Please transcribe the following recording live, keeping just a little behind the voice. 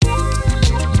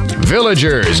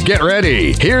Villagers, get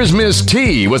ready. Here's Miss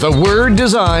T with a word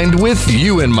designed with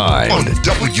you in mind. On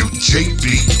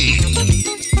WJBE.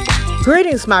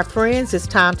 Greetings, my friends. It's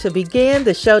time to begin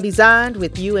the show designed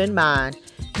with you in mind.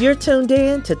 You're tuned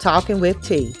in to Talking with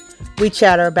T. We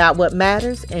chatter about what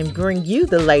matters and bring you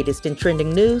the latest in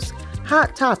trending news,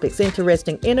 hot topics,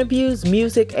 interesting interviews,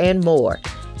 music, and more.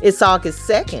 It's August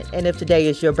 2nd, and if today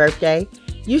is your birthday,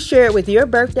 you share it with your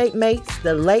birthday mates,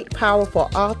 the late powerful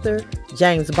author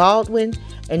James Baldwin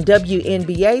and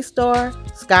WNBA star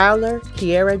Skylar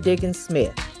Kiera Diggins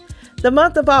Smith. The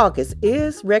month of August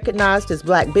is recognized as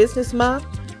Black Business Month,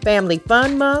 Family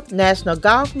Fun Month, National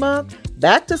Golf Month,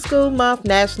 Back to School Month,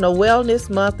 National Wellness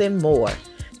Month, and more.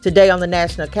 Today on the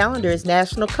national calendar is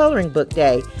National Coloring Book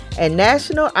Day and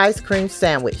National Ice Cream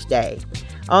Sandwich Day.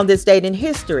 On this date in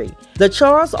history, the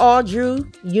Charles R. Drew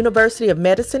University of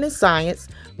Medicine and Science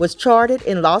was chartered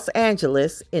in Los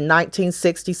Angeles in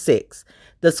 1966.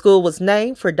 The school was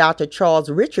named for Dr. Charles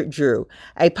Richard Drew,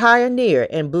 a pioneer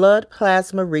in blood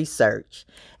plasma research.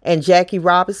 And Jackie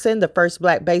Robinson, the first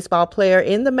Black baseball player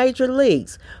in the major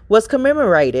leagues, was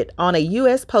commemorated on a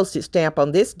U.S. postage stamp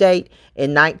on this date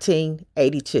in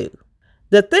 1982.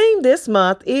 The theme this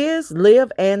month is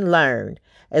Live and Learn.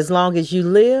 As long as you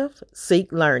live,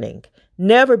 seek learning.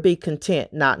 Never be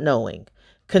content not knowing.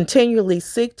 Continually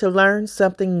seek to learn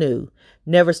something new.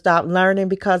 Never stop learning,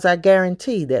 because I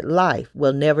guarantee that life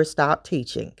will never stop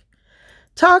teaching.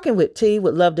 Talking with T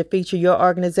would love to feature your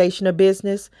organization or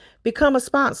business. Become a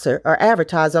sponsor or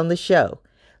advertise on the show.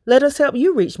 Let us help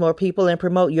you reach more people and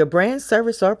promote your brand,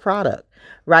 service, or product.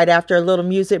 Right after a little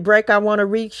music break, I want to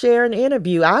reshare an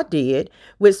interview I did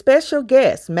with special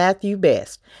guest Matthew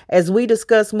Best as we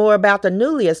discuss more about the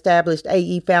newly established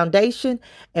AE Foundation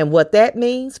and what that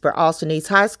means for Austin East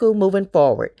High School moving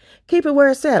forward. Keep it where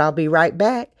it's at. I'll be right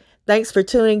back. Thanks for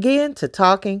tuning in to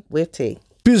Talking with T.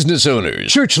 Business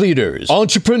owners, church leaders,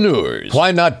 entrepreneurs,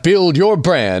 why not build your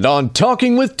brand on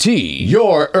Talking with T,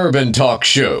 your urban talk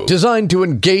show designed to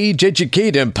engage,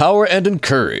 educate, empower, and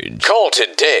encourage. Call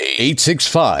today,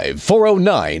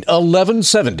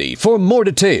 865-409-1170 for more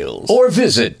details, or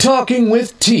visit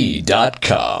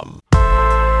talkingwitht.com.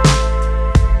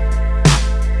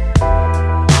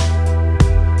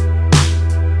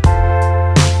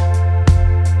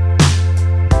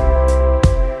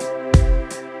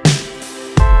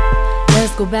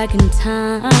 Let's go back in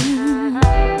time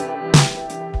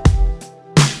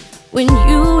when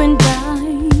you and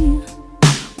I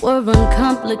were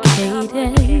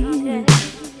uncomplicated.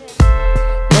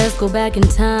 Let's go back in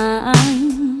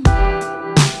time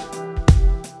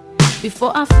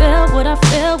before I felt what I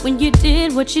felt when you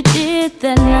did what you did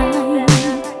that night.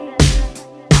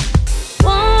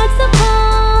 Once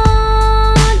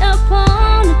upon a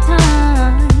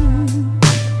time,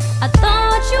 I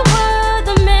thought you were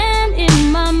the man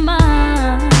in my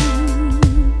mind.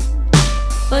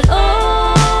 But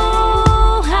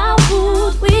oh, how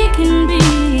fooled we can be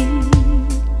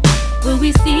when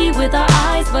we see with our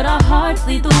eyes, but our hearts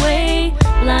lead the way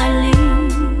blindly.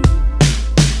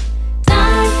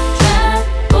 Time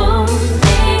travel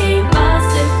ain't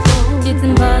possible. It's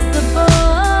impossible.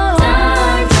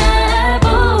 Time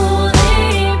travel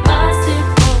ain't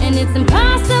possible, and it's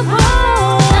impossible.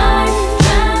 Time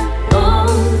travel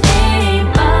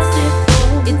ain't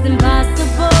possible. It's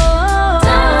impossible.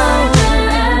 Time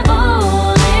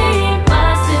travel ain't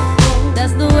possible.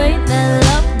 That's the way that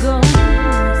love goes.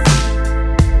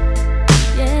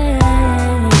 Yeah.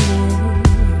 Yeah.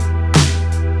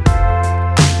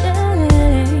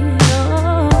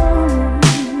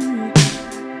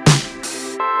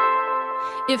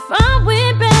 If I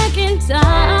went back in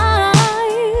time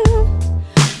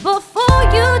before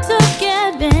you took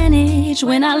advantage,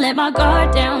 when I let my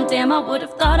guard down, damn, I would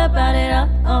have thought about it.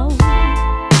 Oh,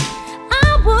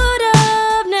 I would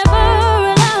have never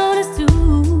allowed us to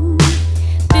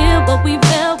feel what we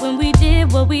felt when we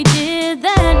did what we did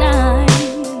that night.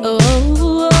 Oh,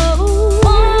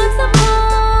 once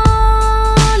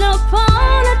upon a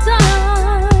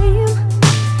time,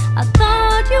 I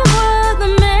thought you were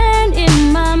the man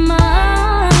in my mind.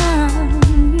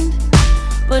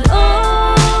 But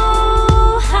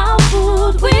oh, how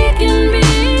fooled we can be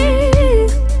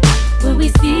when we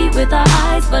see with our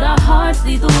eyes, but our hearts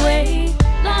lead the way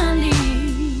blindly.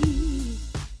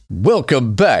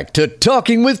 Welcome back to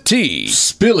Talking with T,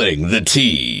 spilling the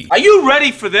tea. Are you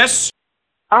ready for this?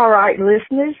 All right,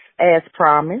 listeners, as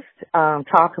promised,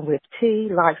 Talking with T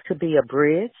likes to be a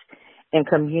bridge in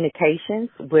communications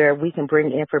where we can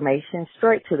bring information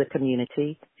straight to the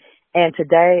community. And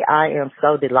today I am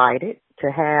so delighted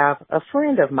to have a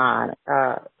friend of mine,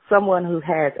 someone who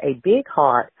has a big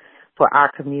heart for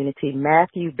our community,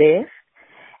 Matthew Best,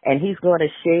 and he's going to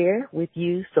share with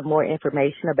you some more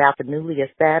information about the newly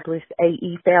established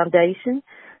AE Foundation.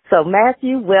 So,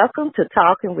 Matthew, welcome to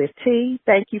Talking with T.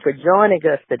 Thank you for joining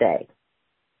us today.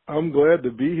 I'm glad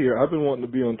to be here. I've been wanting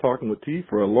to be on Talking with T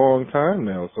for a long time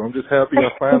now, so I'm just happy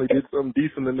I finally did something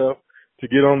decent enough to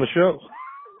get on the show.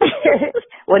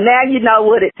 Well, now you know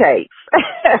what it takes.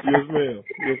 Yes, ma'am.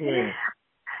 Yes, ma'am.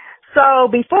 So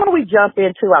before we jump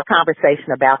into our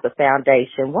conversation about the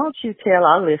foundation, won't you tell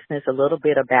our listeners a little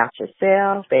bit about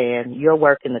yourself and your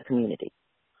work in the community?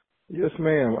 Yes,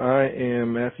 ma'am. I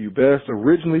am Matthew Best,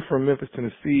 originally from Memphis,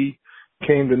 Tennessee,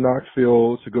 came to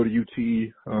Knoxville to go to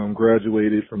UT,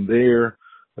 graduated from there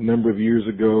a number of years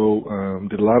ago,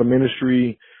 did a lot of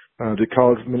ministry, did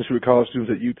college ministry with college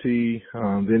students at UT,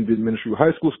 then did ministry with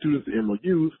high school students at Emerald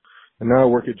Youth, and now I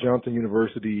work at Johnson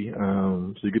University,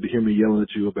 so you get to hear me yelling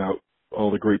at you about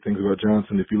all the great things about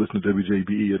Johnson if you listen to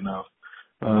WJBE enough.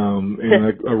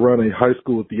 And I run a high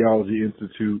school theology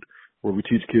institute where we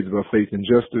teach kids about faith and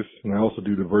justice, and I also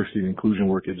do diversity and inclusion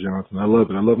work at Johnson. I love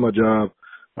it. I love my job.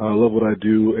 I love what I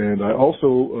do, and I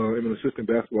also am an assistant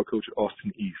basketball coach at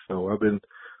Austin East. So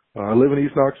I live in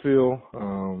East Knoxville,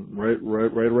 right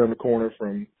around the corner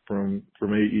from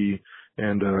AE,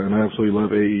 and I absolutely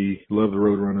love AE, love the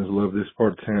Roadrunners, love this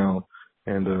part of town,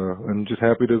 and I'm just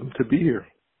happy to be here.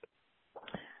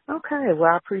 Okay,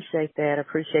 well, I appreciate that. I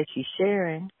appreciate you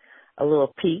sharing a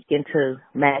little peek into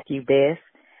Matthew Best,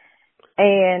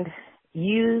 and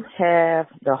you have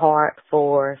the heart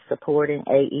for supporting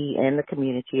AE and the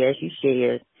community, as you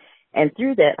shared. And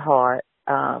through that heart,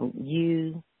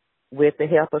 you, with the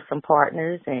help of some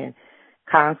partners and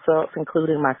consults,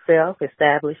 including myself,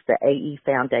 established the AE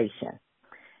Foundation.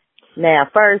 Now,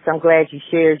 first, I'm glad you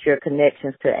shared your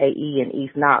connections to AE in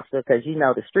East Knoxville because, you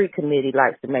know, the street committee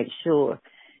likes to make sure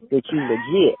that you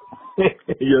legit.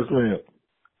 Yes, ma'am.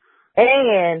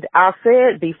 And I've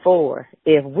said before,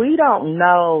 if we don't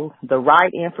know the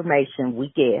right information,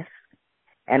 we guess.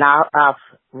 And I've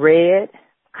read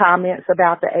comments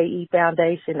about the AE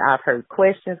Foundation. I've heard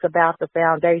questions about the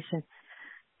foundation.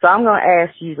 So I'm going to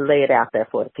ask you to lay it out there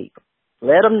for the people.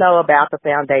 Let them know about the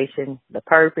foundation, the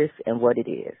purpose, and what it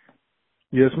is.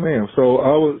 Yes, ma'am. So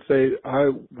I would say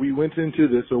we went into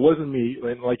this. So it wasn't me,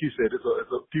 and like you said, it's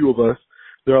a few of us.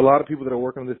 There are a lot of people that are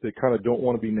working on this that kind of don't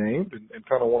want to be named and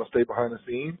kind of want to stay behind the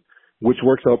scenes, which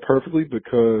works out perfectly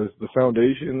because the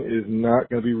foundation is not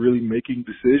going to be really making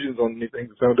decisions on anything.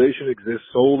 The foundation exists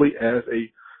solely as a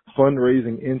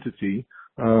fundraising entity.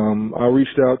 I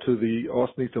reached out to the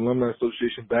Austin East Alumni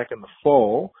Association back in the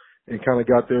fall and kind of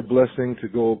got their blessing to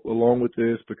go along with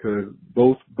this because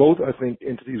both I think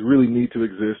entities really need to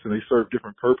exist and they serve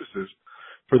different purposes.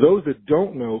 For those that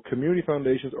don't know, community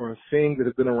foundations are a thing that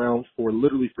have been around for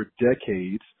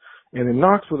decades. And in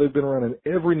Knoxville, they've been around in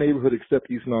every neighborhood except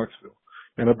East Knoxville.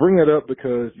 And I bring that up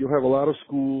because you'll have a lot of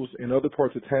schools in other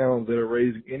parts of town that are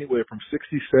raising anywhere from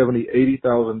 $60,000, $70,000,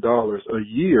 $80,000 a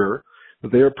year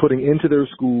that they are putting into their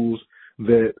schools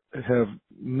that have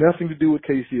nothing to do with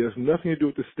KCS, nothing to do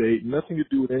with the state, nothing to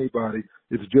do with anybody.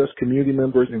 It's just community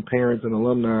members and parents and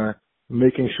alumni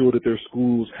making sure that their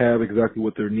schools have exactly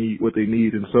what they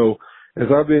need. And so as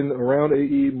I've been around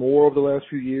AE more over the last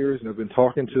few years and I've been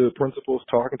talking to principals,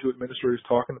 talking to administrators,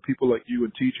 talking to people like you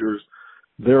and teachers,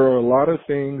 there are a lot of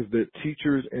things that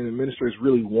teachers and administrators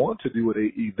really want to do with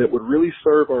AE that would really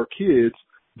serve our kids,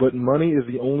 but money is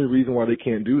the only reason why they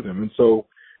can't do them. And so,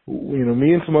 you know,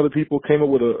 me and some other people came up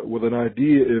with an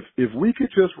idea. If we could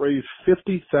just raise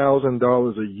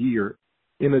 $50,000 a year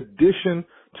in addition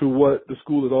to what the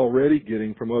school is already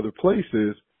getting from other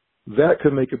places, that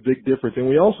could make a big difference. And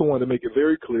we also want to make it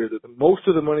very clear that most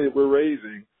of the money that we're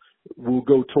raising will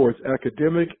go towards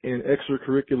academic and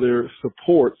extracurricular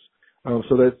supports.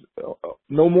 So that's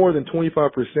no more than 25%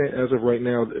 as of right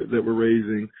now that we're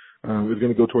raising is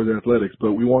going to go towards athletics.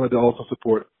 But we wanted to also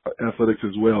support athletics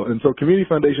as well. And so community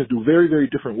foundations do very, very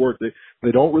different work.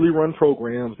 They don't really run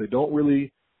programs. They don't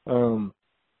really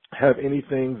have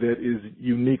anything that is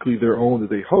uniquely their own that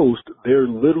they host. They're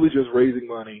literally just raising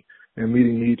money and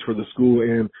meeting needs for the school.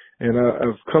 And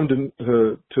I've come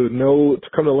to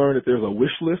learn that there's a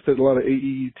wish list that a lot of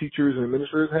AE teachers and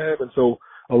administrators have. And so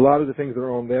a lot of the things that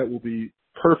are on that will be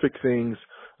perfect things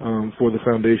for the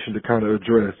foundation to kind of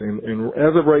address. And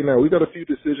as of right now, we've got a few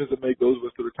decisions to make, those of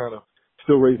us that are kind of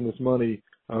still raising this money,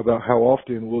 about how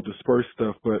often we'll disperse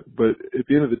stuff. But at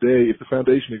the end of the day, if the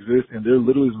foundation exists and there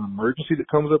literally is an emergency that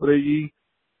comes up at AE,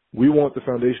 we want the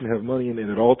foundation to have money in it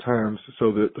at all times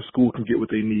so that the school can get what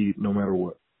they need no matter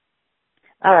what.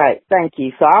 All right. Thank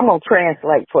you. So I'm going to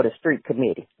translate for the street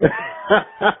committee.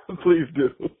 Please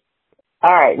do.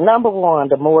 All right, number one,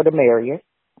 the more the merrier.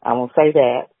 I won't say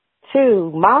that.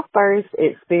 Two, my first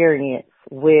experience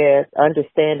with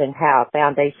understanding how a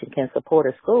foundation can support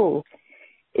a school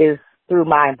is through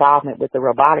my involvement with the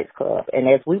robotics club. And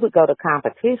as we would go to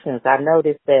competitions, I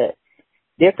noticed that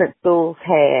different schools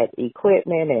had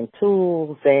equipment and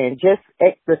tools and just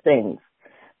extra things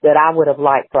that I would have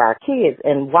liked for our kids.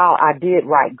 And while I did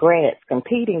write grants,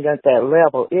 competing at that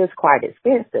level is quite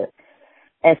expensive.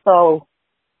 And so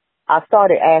I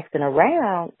started asking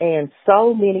around, and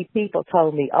so many people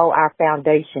told me, oh, our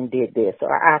foundation did this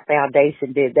or our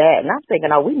foundation did that. And I'm thinking,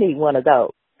 oh, we need one of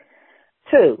those.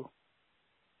 Two,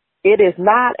 it is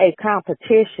not a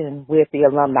competition with the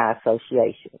Alumni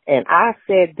Association. And I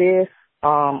said this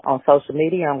on social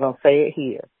media. I'm going to say it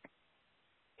here.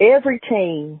 Every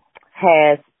team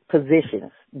has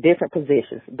positions, different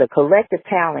positions. The collective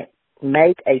talent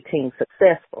make a team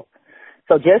successful.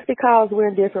 So just because we're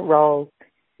in different roles,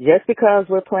 just because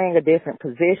we're playing a different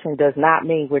position does not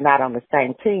mean we're not on the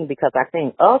same team, because I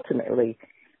think ultimately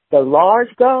the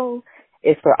large goal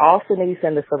is for Austin East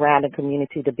and the surrounding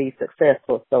community to be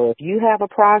successful. So if you have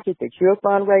a project that you're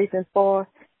fundraising for,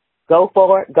 go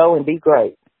for it, go and be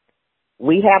great.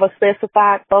 We have a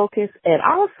specified focus, and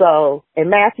also, and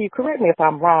Matthew, correct me if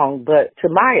I'm wrong, but to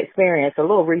my experience, a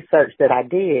little research that I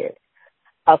did,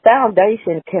 a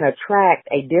foundation can attract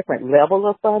a different level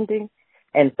of funding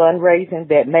and fundraising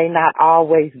that may not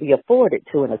always be afforded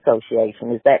to an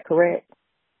association. Is that correct?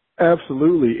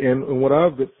 Absolutely. And what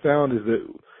I've found is that,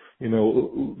 you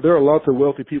know, there are lots of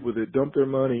wealthy people that dump their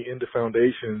money into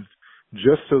foundations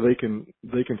just so they can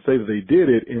say that they did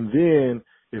it. And then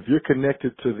if you're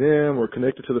connected to them or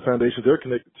connected to the foundation they're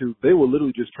connected to, they will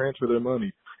literally just transfer their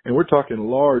money. And we're talking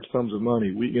large sums of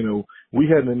money. We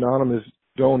had an anonymous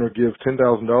donor give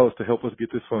 $10,000 to help us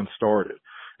get this fund started.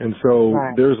 And so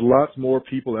There's lots more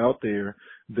people out there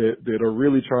that are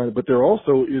really trying, but there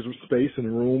also is space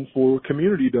and room for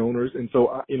community donors. And so,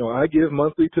 I give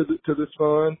monthly to this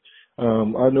fund.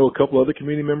 I know a couple other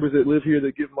community members that live here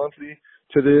that give monthly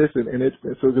to this, and it's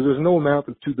so there's no amount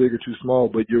that's too big or too small.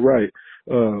 But you're right,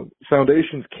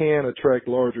 foundations can attract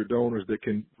larger donors that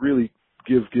can really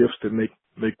give gifts that make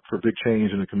for big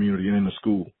change in the community and in the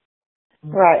school.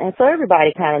 Right, and so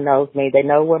everybody kind of knows me. They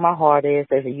know where my heart is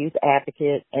as a youth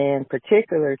advocate, and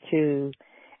particular to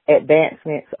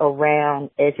advancements around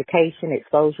education,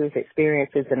 exposures,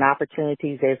 experiences, and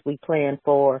opportunities as we plan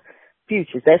for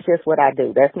futures. That's just what I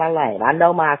do. That's my lane. I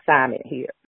know my assignment here.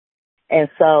 And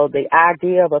so the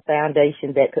idea of a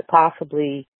foundation that could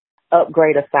possibly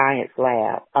upgrade a science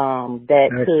lab, that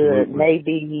Absolutely. could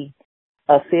maybe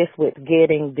assist with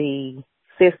getting the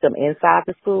system inside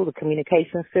the school, the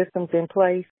communication systems in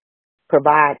place,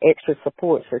 provide extra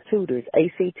support for tutors,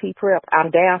 ACT prep, I'm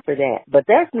down for that. But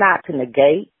that's not to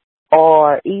negate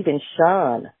or even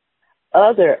shun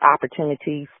other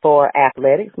opportunities for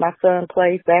athletics. My son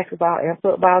plays basketball and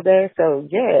football there, so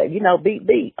yeah,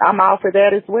 beat. I'm all for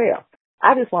that as well.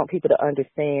 I just want people to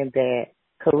understand that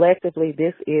collectively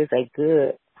this is a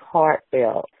good,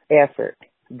 heartfelt effort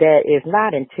that is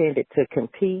not intended to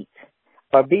compete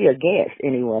or be against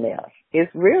anyone else.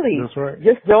 It's really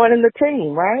just joining the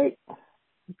team, right?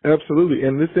 Absolutely.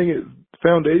 And the thing is,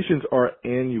 foundations are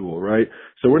annual, right?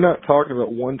 So we're not talking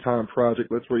about one-time project,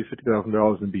 let's raise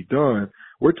 $50,000 and be done.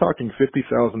 We're talking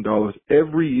 $50,000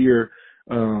 every year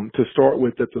to start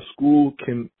with, that the school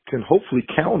can hopefully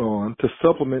count on to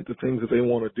supplement the things that they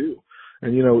want to do.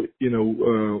 And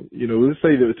let's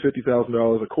say that it's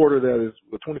 $50,000. A quarter of that is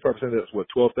 25% of that's what,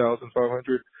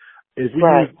 $12,500. If we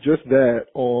use just that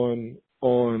on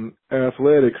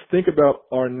athletics, think about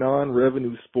our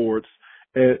non-revenue sports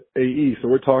at AE. So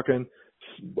we're talking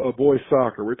boys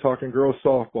soccer, we're talking girls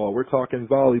softball, we're talking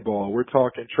volleyball, we're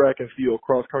talking track and field,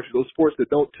 cross country, those sports that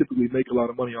don't typically make a lot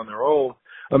of money on their own.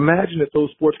 Imagine if those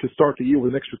sports could start the year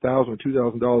with an extra $1,000 or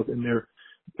 $2,000 in their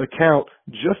account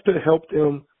just to help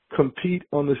them compete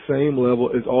on the same level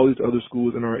as all these other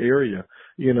schools in our area.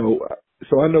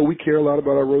 So I know we care a lot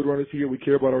about our Roadrunners here. We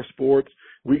care about our sports.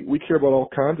 We care about all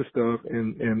kinds of stuff.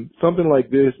 And something like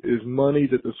this is money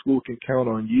that the school can count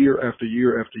on year after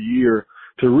year after year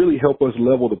to really help us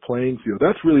level the playing field.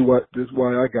 That's really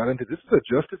why I got into this. This is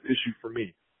a justice issue for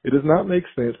me. It does not make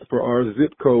sense for our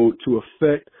zip code to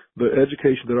affect the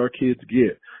education that our kids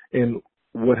get. And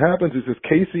what happens is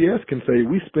KCS can say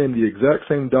we spend the exact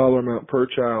same dollar amount per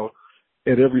child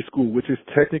at every school, which is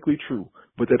technically true.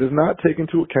 But that does not take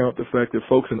into account the fact that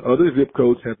folks in other zip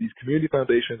codes have these community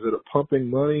foundations that are pumping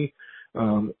money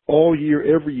all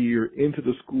year, every year into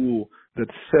the school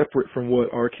that's separate from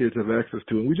what our kids have access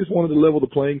to. And we just wanted to level the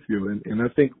playing field. And I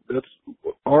think that's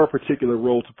our particular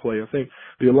role to play. I think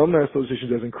the Alumni Association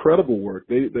does incredible work.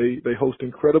 They host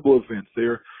incredible events.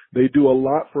 They do a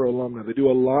lot for alumni. They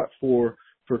do a lot for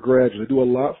graduates. They do a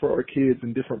lot for our kids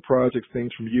in different projects,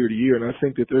 things from year to year. And I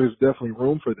think that there's definitely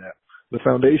room for that. The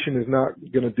foundation is not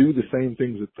going to do the same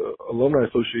things that the Alumni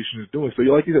Association is doing. So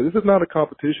like you said, this is not a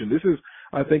competition. This is,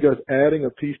 I think, us adding a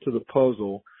piece to the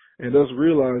puzzle and us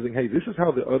realizing, hey, this is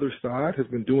how the other side has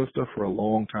been doing stuff for a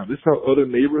long time. This is how other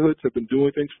neighborhoods have been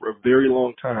doing things for a very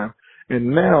long time. And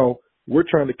now we're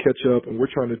trying to catch up and we're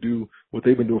trying to do what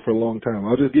they've been doing for a long time.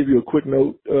 I'll just give you a quick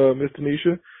note, Ms.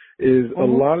 Tanisha, is a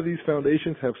lot of these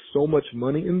foundations have so much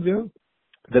money in them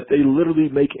that they literally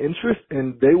make interest,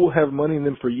 and they will have money in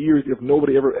them for years if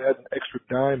nobody ever adds an extra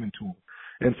dime into them.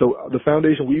 And so the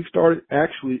foundation we've started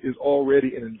actually is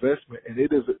already an investment, and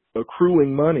it is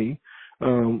accruing money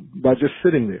by just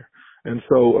sitting there. And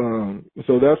so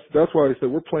that's why I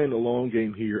said we're playing the long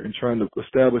game here and trying to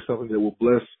establish something that will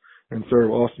bless and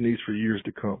serve Austinites for years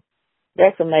to come.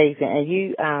 That's amazing. And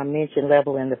you mentioned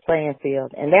leveling the playing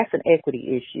field, and that's an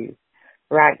equity issue,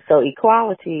 right? So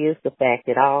equality is the fact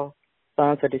that all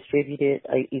funds are distributed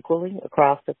equally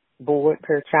across the board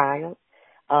per child.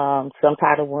 Some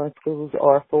Title I schools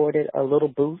are afforded a little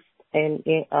boost in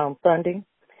funding,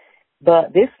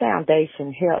 but this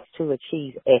foundation helps to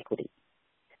achieve equity.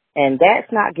 And that's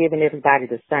not giving everybody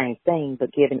the same thing,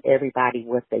 but giving everybody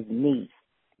what they need.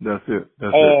 That's it.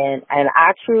 And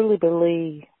I truly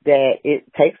believe that it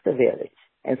takes a village.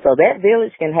 And so that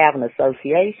village can have an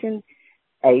association.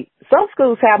 Some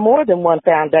schools have more than one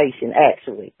foundation,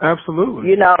 actually. Absolutely.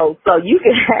 You know, so you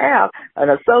can have an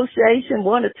association,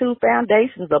 1 or 2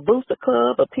 foundations, a booster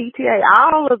club, a PTA,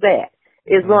 all of that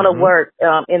is going to work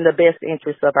in the best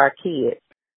interest of our kids.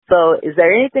 So is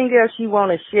there anything else you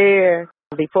want to share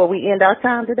before we end our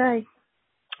time today?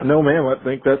 No, ma'am. I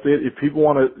think that's it. If people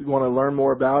want to learn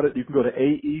more about it, you can go to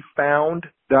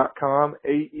aefound.com,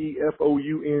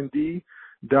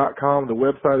 aefound.com. The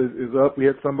website is up. We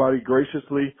had somebody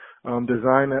graciously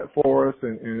design that for us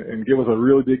and give us a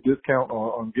really big discount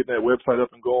on getting that website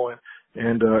up and going.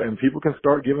 And people can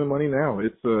start giving money now.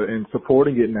 It's and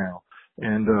supporting it now.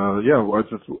 And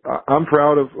I'm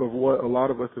proud of what a lot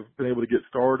of us have been able to get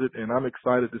started, and I'm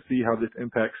excited to see how this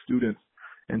impacts students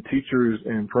and teachers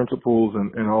and principals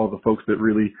and all the folks that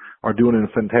really are doing a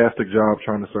fantastic job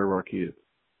trying to serve our kids.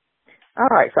 All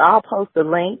right, so I'll post a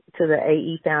link to the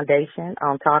AE Foundation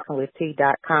on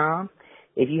talkingwitht.com.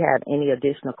 If you have any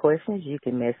additional questions, you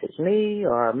can message me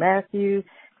or Matthew,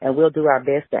 and we'll do our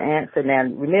best to answer. Now,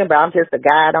 remember, I'm just a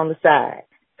guide on the side,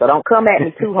 so don't come at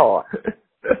me too hard.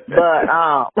 But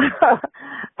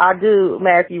I do,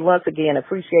 Matthew, once again,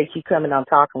 appreciate you coming on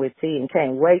Talking with T, and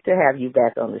can't wait to have you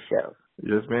back on the show.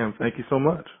 Yes, ma'am. Thank you so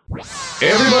much.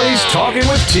 Everybody's Talking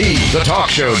with T, the talk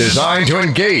show designed to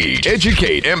engage,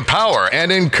 educate, empower,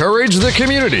 and encourage the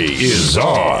community is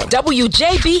on.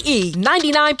 WJBE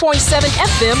 99.7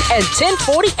 FM and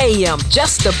 1040 AM.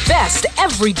 Just the best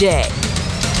every day.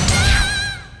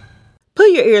 Put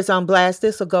your ears on blast.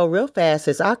 This will go real fast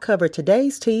as I cover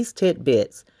today's T's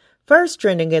tidbits. First,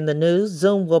 trending in the news,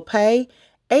 Zoom will pay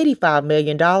 $85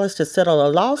 million to settle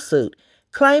a lawsuit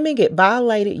claiming it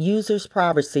violated users'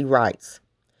 privacy rights.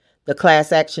 The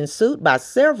class action suit by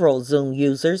several Zoom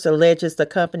users alleges the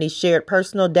company shared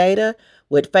personal data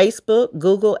with Facebook,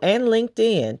 Google, and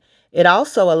LinkedIn. It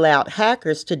also allowed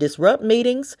hackers to disrupt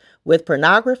meetings with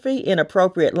pornography,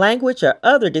 inappropriate language, or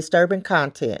other disturbing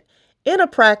content, in a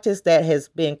practice that has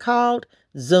been called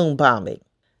Zoom bombing.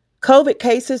 COVID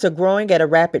cases are growing at a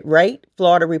rapid rate.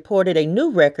 Florida reported a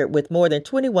new record with more than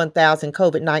 21,000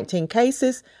 COVID-19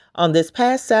 cases on this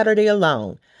past Saturday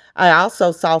alone. I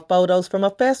also saw photos from a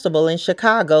festival in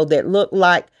Chicago that looked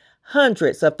like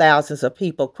hundreds of thousands of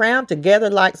people crammed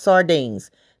together like sardines.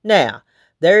 Now,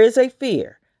 there is a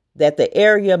fear that the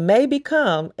area may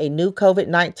become a new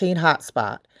COVID-19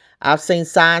 hotspot. I've seen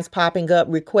signs popping up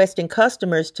requesting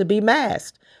customers to be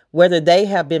masked, whether they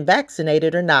have been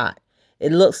vaccinated or not.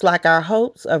 It looks like our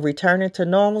hopes of returning to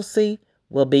normalcy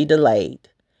will be delayed.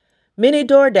 Many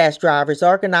DoorDash drivers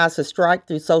organized a strike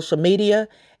through social media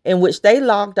in which they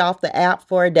logged off the app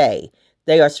for a day.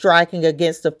 They are striking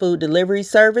against the food delivery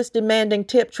service, demanding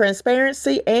tip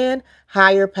transparency and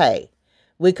higher pay.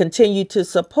 We continue to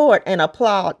support and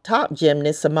applaud top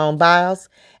gymnast Simone Biles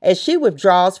as she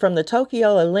withdraws from the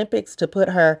Tokyo Olympics to put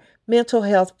her mental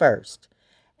health first.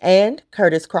 And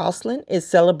Curtis Crossland is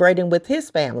celebrating with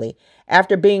his family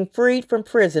after being freed from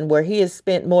prison where he has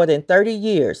spent more than 30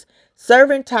 years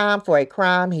serving time for a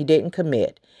crime he didn't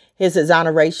commit. His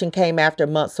exoneration came after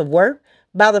months of work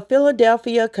by the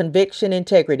Philadelphia Conviction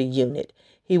Integrity Unit.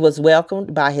 He was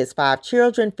welcomed by his 5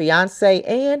 children, fiancé,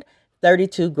 and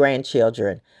 32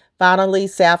 grandchildren. Finally,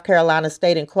 South Carolina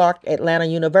State and Clark Atlanta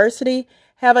University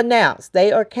have announced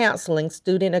they are canceling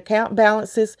student account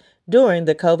balances during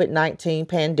the COVID-19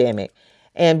 pandemic.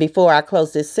 And before I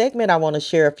close this segment, I want to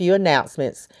share a few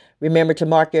announcements. Remember to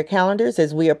mark your calendars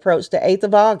as we approach the 8th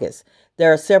of August.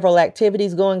 There are several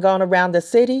activities going on around the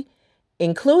city,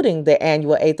 including the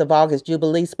annual 8th of August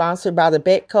Jubilee sponsored by the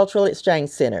Beck Cultural Exchange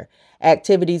Center.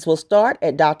 Activities will start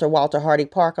at Dr. Walter Hardy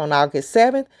Park on August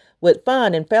 7th with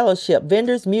fun and fellowship,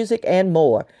 vendors, music, and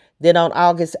more. Then on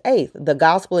August 8th, the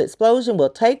Gospel Explosion will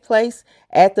take place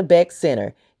at the Beck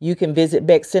Center. You can visit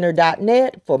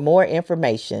beckcenter.net for more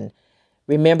information.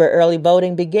 Remember, early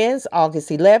voting begins August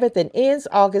 11th and ends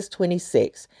August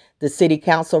 26th. The City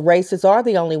Council races are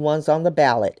the only ones on the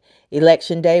ballot.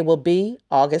 Election Day will be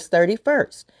August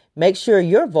 31st. Make sure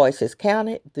your voice is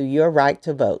counted through your right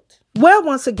to vote. Well,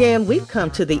 once again, we've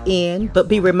come to the end, but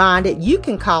be reminded you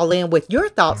can call in with your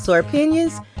thoughts or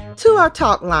opinions to our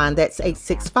talk line. That's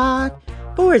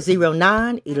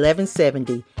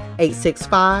 865-409-1170,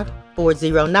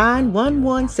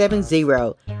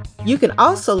 865-409-1170. You can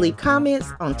also leave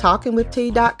comments on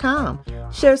talkingwitht.com.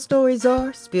 Share stories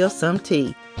or spill some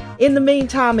tea. In the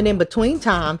meantime and in between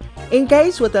time,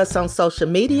 engage with us on social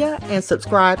media and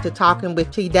subscribe to Talking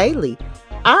with T Daily,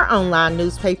 our online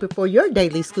newspaper for your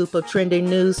daily scoop of trending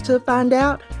news to find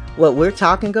out what we're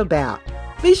talking about.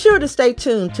 Be sure to stay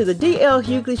tuned to the D.L.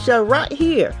 Hughley Show right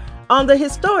here on the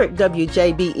historic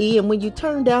WJBE, and when you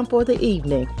turn down for the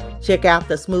evening, check out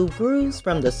the smooth grooves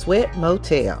from the Sweat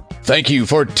Motel. Thank you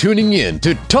for tuning in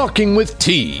to Talking with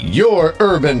T, your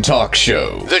urban talk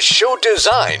show. The show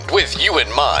designed with you in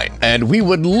mind. And we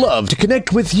would love to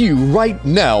connect with you right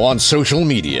now on social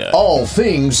media. All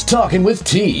things Talking with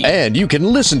T. And you can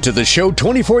listen to the show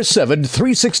 24/7,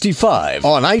 365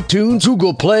 on iTunes,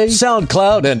 Google Play,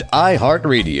 SoundCloud, and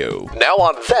iHeartRadio. Now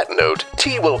on that note,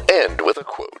 T will end with a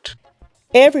quote.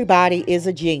 Everybody is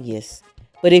a genius,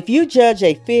 but if you judge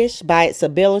a fish by its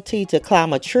ability to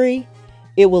climb a tree,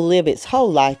 it will live its whole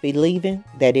life believing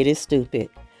that it is stupid.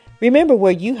 Remember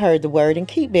where you heard the word and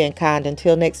keep being kind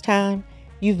until next time.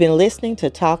 You've been listening to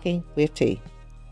Talking with T.